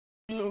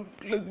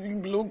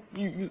Classic block,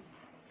 please.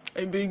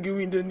 I beg you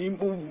in the name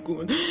of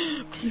God.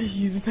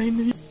 Please, I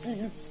know you,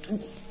 please.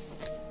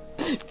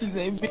 Please,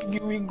 I beg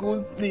you in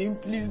God's name.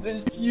 Please,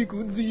 that you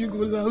go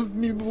love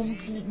me, mom,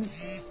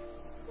 please.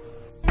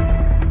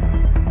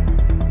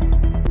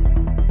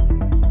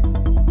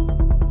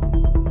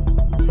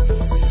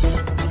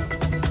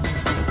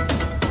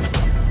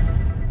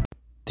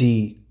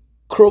 The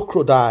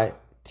crocodile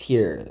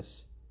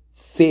tears,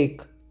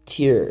 fake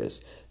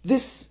tears.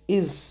 This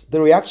is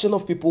the reaction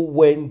of people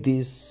when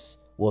this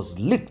was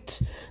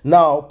leaked.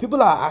 Now,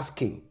 people are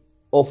asking,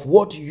 of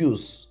what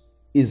use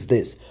is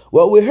this?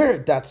 Well, we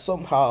heard that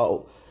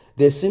somehow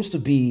there seems to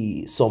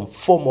be some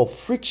form of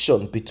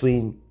friction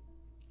between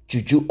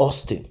Juju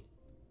Austin,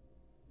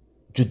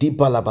 Judy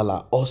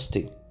Balabala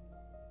Austin.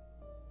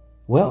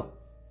 Well,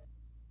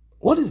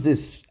 what is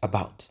this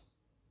about?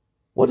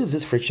 What is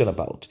this friction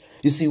about?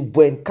 You see,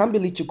 when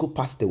Kambili Chuku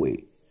passed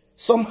away,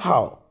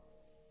 somehow,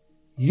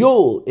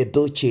 YUL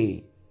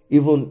EDOCHIE,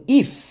 even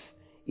if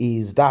he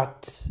is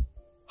that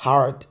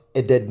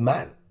hard-headed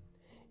man,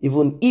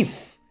 even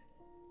if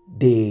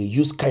they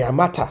use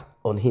Kayamata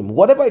on him,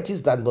 whatever it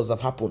is that must have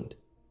happened,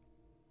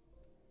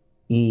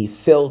 he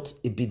felt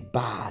a bit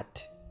bad.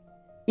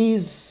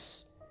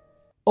 He's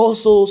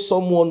also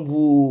someone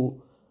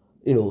who,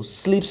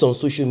 sleeps on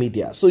social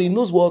media. So he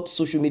knows what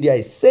social media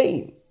is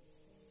saying.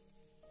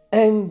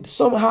 And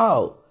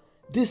somehow,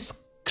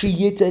 this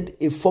created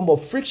a form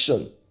of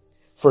friction.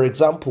 For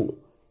example,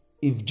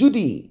 if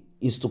Judy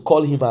is to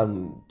call him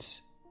and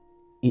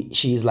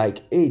she's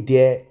like, hey,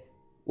 dear,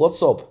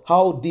 what's up?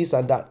 How this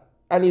and that?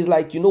 And he's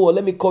like, you know what,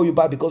 let me call you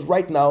back because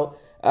right now,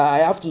 I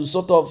have to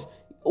sort of,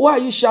 why are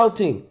you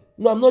shouting?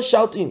 No, I'm not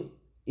shouting.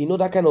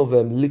 That kind of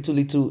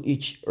little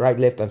each right,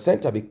 left, and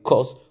center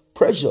because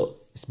pressure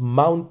is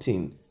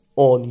mounting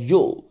on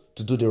you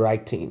to do the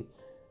right thing.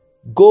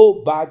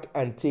 Go back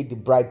and take the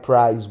bride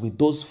price with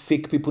those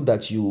fake people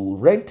that you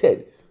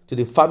rented to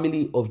the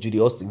family of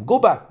Judy Austin. Go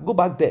back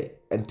there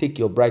and take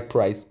your bride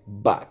price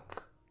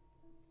back.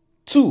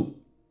 2,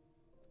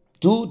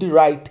 do the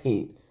right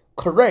thing.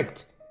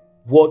 Correct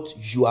what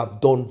you have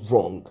done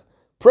wrong.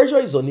 Pressure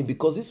is on him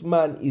because this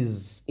man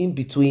is in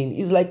between.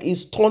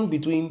 He's torn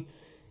between.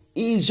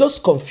 He's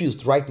just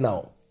confused right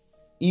now.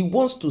 He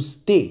wants to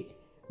stay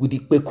with the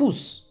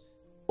pekus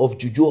of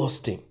Juju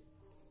Austin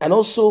and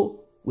also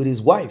with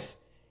his wife.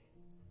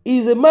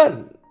 He's a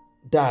man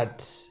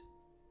that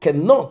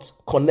cannot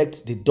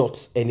connect the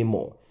dots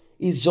anymore.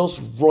 He's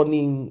just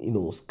running,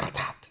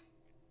 scattered.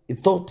 He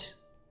thought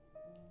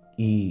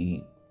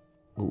he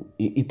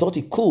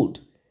could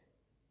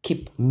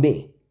keep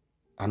May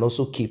and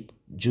also keep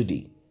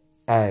Judy.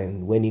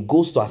 And when he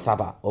goes to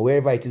Asaba or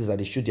wherever it is that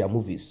they shoot their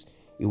movies,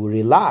 he will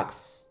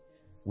relax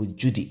with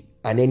Judy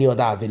and any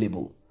other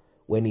available.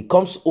 When he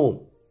comes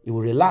home, he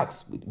will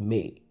relax with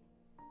May.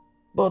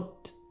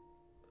 But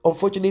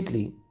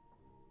unfortunately,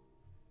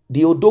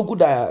 the Odogu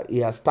that he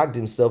has tagged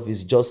himself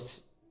is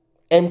just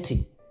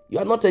empty. You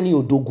are not any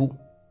Odogu.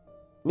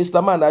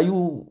 Mr. Man, are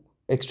you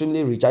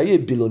extremely rich? Are you a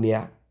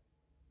billionaire?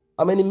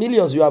 How many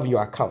millions do you have in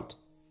your account?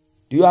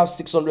 Do you have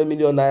 600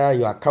 million naira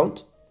in your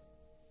account?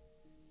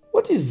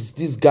 What is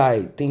this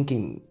guy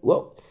thinking?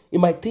 Well, he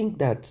might think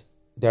that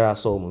there are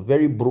some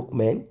very broke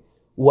men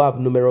who have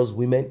numerous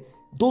women.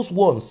 Those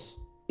ones,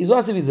 it's not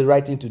as if it's the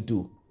right thing to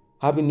do.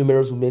 Having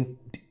numerous women,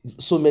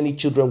 so many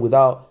children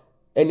without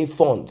any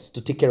funds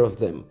to take care of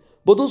them.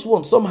 But those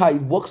ones, somehow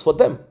it works for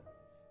them.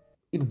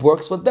 It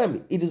works for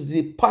them. It is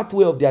the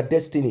pathway of their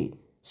destiny.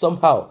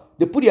 Somehow,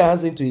 they put their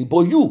hands into it.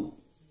 But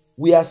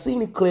we are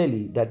seeing it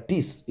clearly that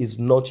this is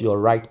not your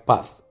right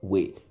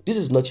pathway. This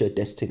is not your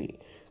destiny.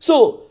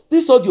 So,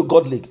 this audio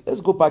got leaked.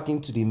 Let's go back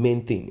into the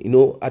main thing.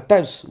 At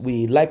times,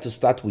 we like to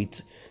start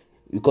with,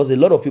 because a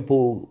lot of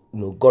people,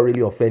 got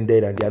really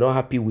offended and they are not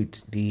happy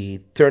with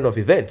the turn of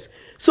events.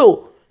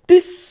 So,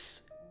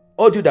 this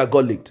audio that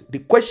got leaked, the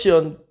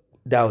question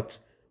that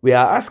we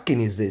are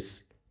asking is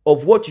this: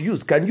 of what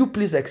use? Can you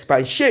please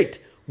expatiate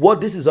what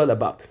this is all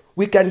about?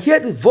 We can hear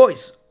the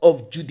voice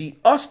of Judy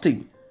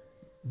Austin,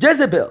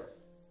 Jezebel,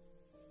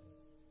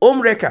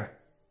 Omreka,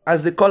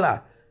 as they call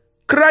her,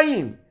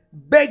 crying,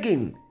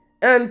 begging,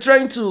 and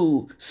trying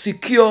to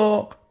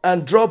secure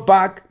and draw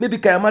back. Maybe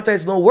Kayamata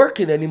is not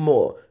working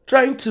anymore.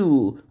 Trying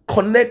to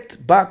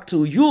connect back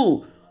to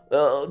you,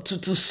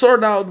 to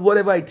sort out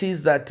whatever it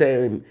is that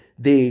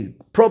they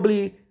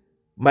probably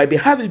might be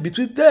having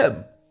between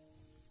them.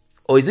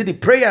 Or is it the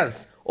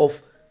prayers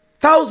of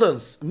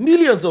thousands,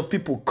 millions of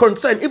people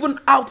concerned, even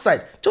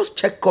outside? Just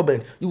check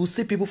comment. You will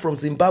see people from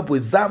Zimbabwe,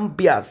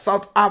 Zambia,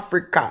 South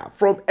Africa,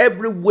 from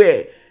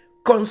everywhere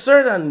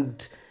concerned,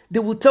 and they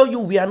will tell you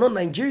we are not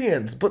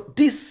Nigerians, but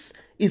this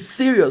is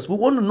serious. We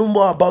want to know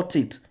more about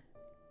it.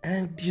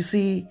 And you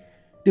see,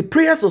 the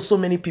prayers of so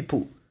many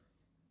people,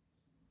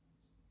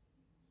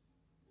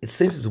 it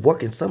seems it's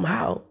working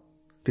somehow,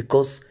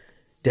 because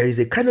there is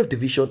a kind of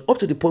division up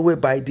to the point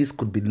whereby this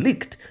could be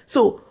leaked.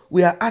 So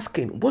we are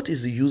asking, what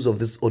is the use of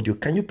this audio?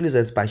 Can you please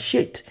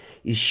expatiate?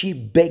 Is she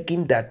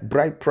begging that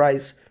bride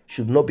price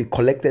should not be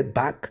collected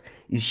back?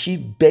 Is she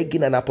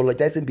begging and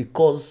apologizing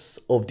because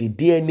of the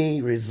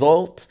DNA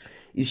result?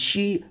 Is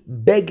she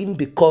begging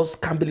because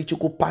Kambili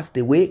Chuku passed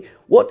away?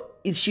 What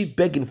is she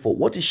begging for?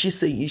 What is she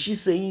saying? Is she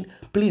saying,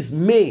 please,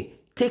 May,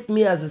 take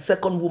me as a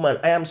second woman.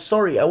 I am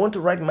sorry. I want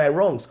to right my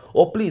wrongs.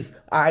 Or please,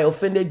 I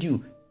offended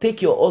you.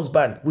 Take your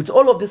husband. With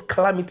all of this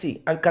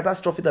calamity and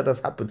catastrophe that has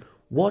happened,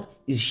 what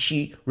is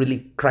she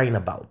really crying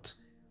about?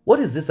 What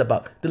is this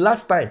about? The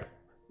last time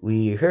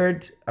we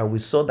heard and we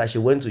saw that she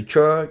went to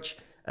church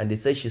and they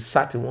said she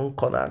sat in one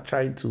corner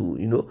trying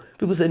to,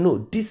 people say, no,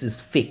 this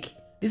is fake.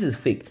 This is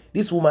fake.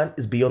 This woman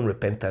is beyond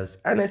repentance.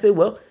 And I say,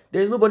 well,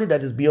 there is nobody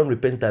that is beyond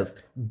repentance.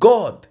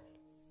 God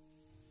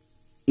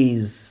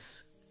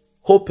is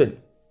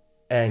hoping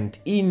and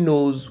he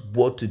knows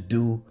what to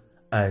do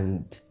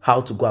and how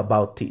to go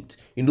about it.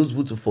 He knows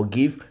who to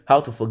forgive, how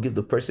to forgive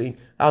the person,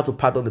 how to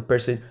pardon the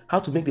person, how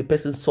to make the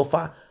person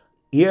suffer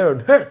here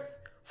on earth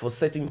for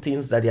certain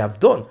things that they have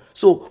done.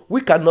 So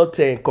we cannot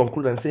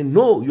conclude and say,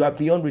 no, you are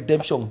beyond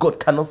redemption. God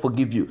cannot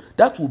forgive you.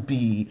 That would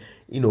be,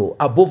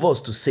 above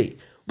us to say.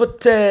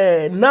 But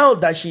now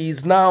that she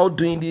is now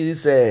doing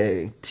these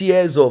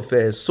tears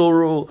of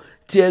sorrow,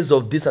 tears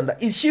of this and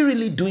that, is she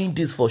really doing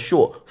this for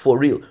sure, for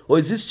real? Or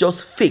is this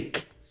just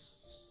fake?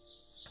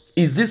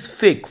 Is this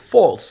fake,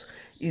 false?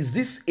 Is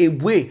this a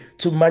way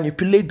to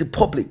manipulate the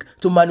public,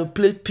 to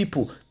manipulate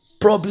people,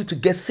 probably to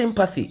get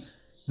sympathy,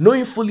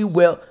 knowing fully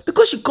well,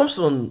 because she comes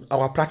on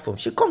our platform,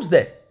 she comes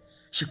there,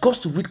 she comes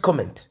to read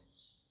comment.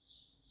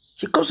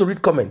 She comes to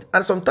read comment,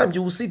 and sometimes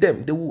you will see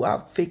them, they will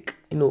have fake,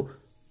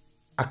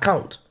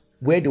 account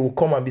where they will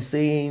come and be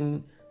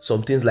saying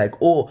some things like,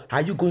 oh,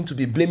 are you going to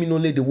be blaming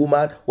only the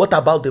woman? What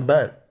about the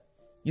man?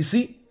 You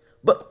see?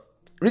 But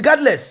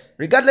regardless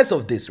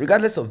of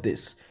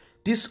this,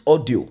 this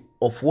audio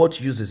of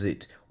what uses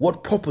it,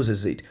 what purpose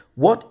is it,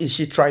 what is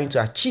she trying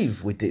to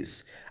achieve with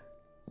this?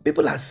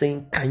 People are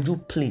saying, can you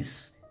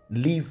please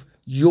leave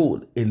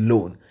YUL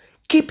alone?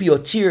 Keep your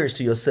tears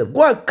to yourself.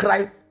 Go and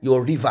cry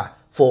your river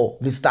for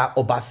Mr.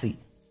 Obasi.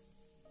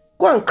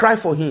 Go and cry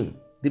for him,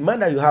 the man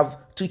that you have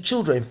 2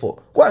 children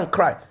for. Go and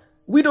cry.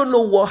 We don't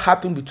know what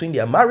happened between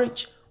their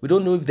marriage. We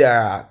don't know if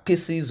there are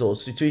cases or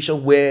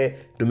situations where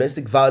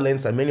domestic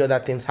violence and many other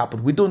things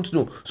happen. We don't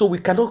know. So we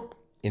cannot,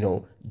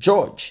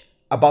 judge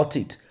about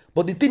it.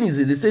 But the thing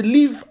is, they say,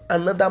 leave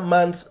another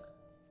woman's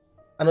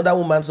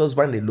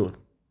husband alone.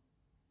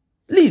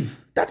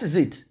 Leave. That is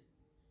it.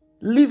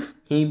 Leave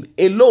him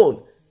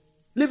alone.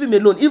 Leave him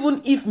alone.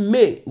 Even if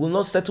May will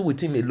not settle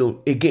with him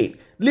alone again.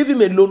 Leave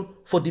him alone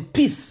for the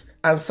peace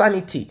and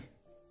sanity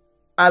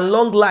and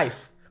long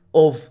life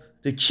of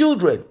the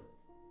children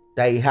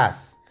that he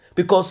has.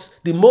 Because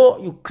the more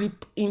you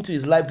creep into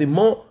his life, the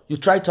more you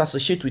try to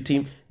associate with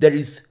him, there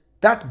is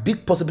that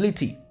big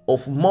possibility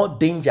of more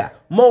danger,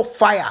 more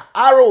fire,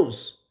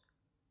 arrows.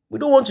 We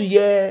don't want to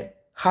hear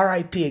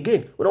RIP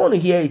again. We don't want to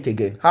hear it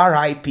again.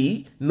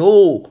 RIP?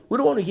 No, we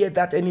don't want to hear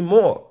that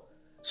anymore.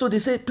 So they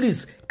say,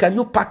 please, can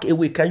you pack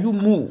away? Can you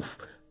move?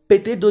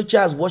 EDOCHIE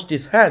has washed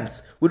his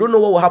hands. We don't know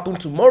what will happen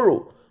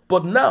tomorrow.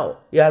 But now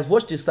he has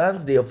washed his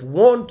hands. They have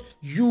warned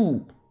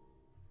you,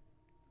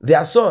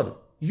 their son.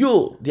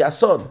 You, their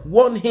son,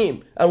 warn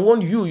him and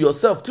warn you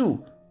yourself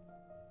too.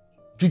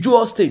 Juju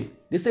Austin,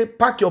 they say,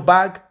 pack your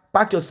bag,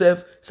 pack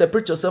yourself,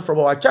 separate yourself from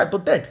our child.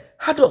 But then,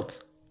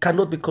 adults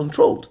cannot be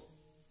controlled.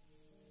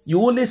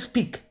 You only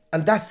speak,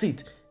 and that's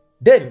it.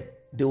 Then,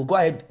 they will go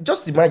ahead.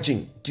 Just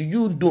imagine, do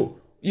you know?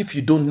 If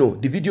you don't know,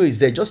 the video is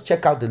there. Just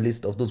check out the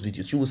list of those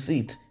videos. You will see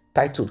it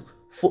titled,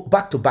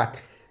 back to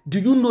back. Do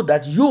you know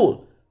that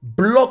YUL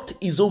blocked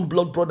his own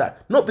blood brother?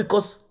 Not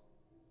because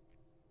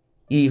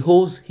he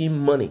owes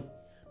him money.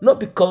 Not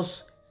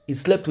because he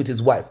slept with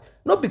his wife.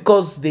 Not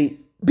because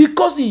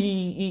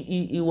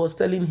he was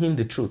telling him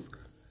the truth.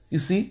 You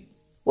see,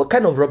 what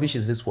kind of rubbish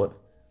is this one?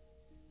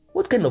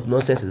 What kind of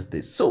nonsense is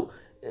this? So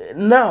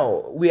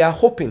now we are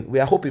hoping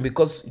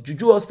because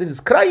Juju Austin is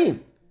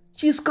crying.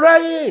 She's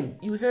crying.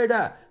 You heard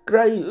her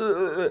crying.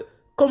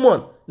 Come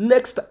on.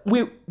 Next,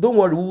 don't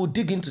worry. We will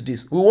dig into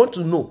this. We want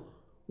to know,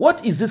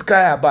 what is this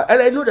cry about? And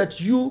I know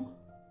that you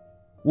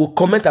will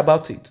comment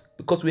about it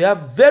because we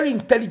have very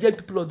intelligent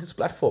people on this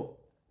platform.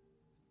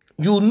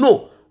 You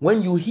know,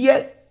 when you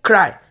hear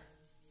cry,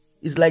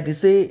 it's like they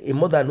say a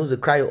mother knows the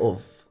cry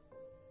of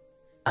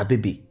a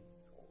baby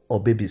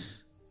or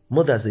babies.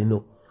 Mothers, they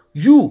know.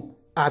 You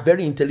are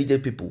very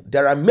intelligent people.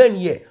 There are men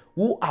here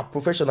who are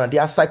professional. They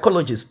are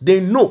psychologists. They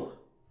know.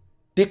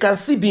 They can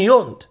see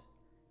beyond.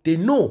 They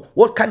know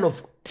what kind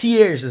of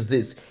tears is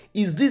this.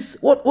 Is this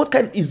what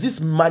kind is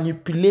this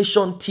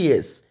manipulation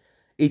tears?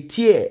 A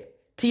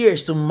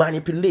tears to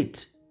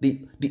manipulate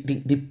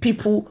the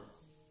people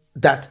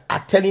that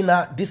are telling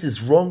her this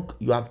is wrong,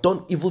 you have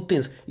done evil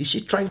things. Is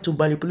she trying to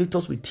manipulate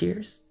us with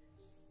tears?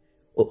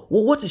 Or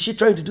what is she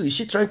trying to do? Is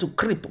she trying to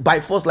creep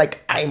by force,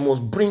 like, I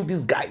must bring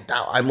this guy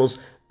down, I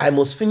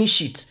must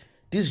finish it,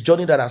 this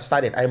journey that I've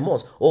started, I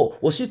must? Or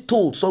was she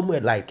told somewhere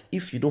like,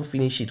 if you don't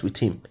finish it with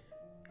him,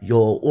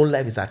 your own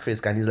life is at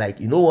risk? And he's like,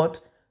 you know what,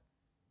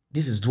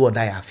 this is do or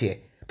die affair.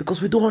 Because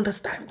we don't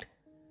understand.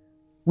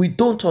 We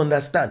don't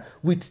understand.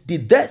 With the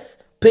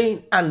death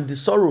pain and the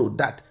sorrow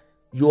that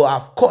you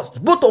have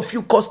caused. Both of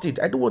you caused it.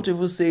 I don't want to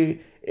even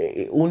say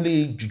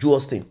only Juju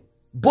Austin.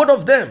 Both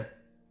of them,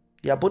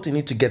 they are both in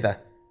it together.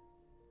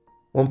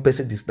 One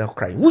person is now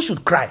crying. Who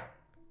should cry?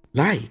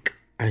 Like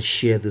and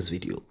share this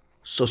video.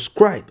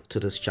 Subscribe to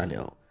this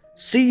channel.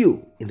 See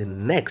you in the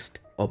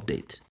next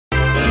update.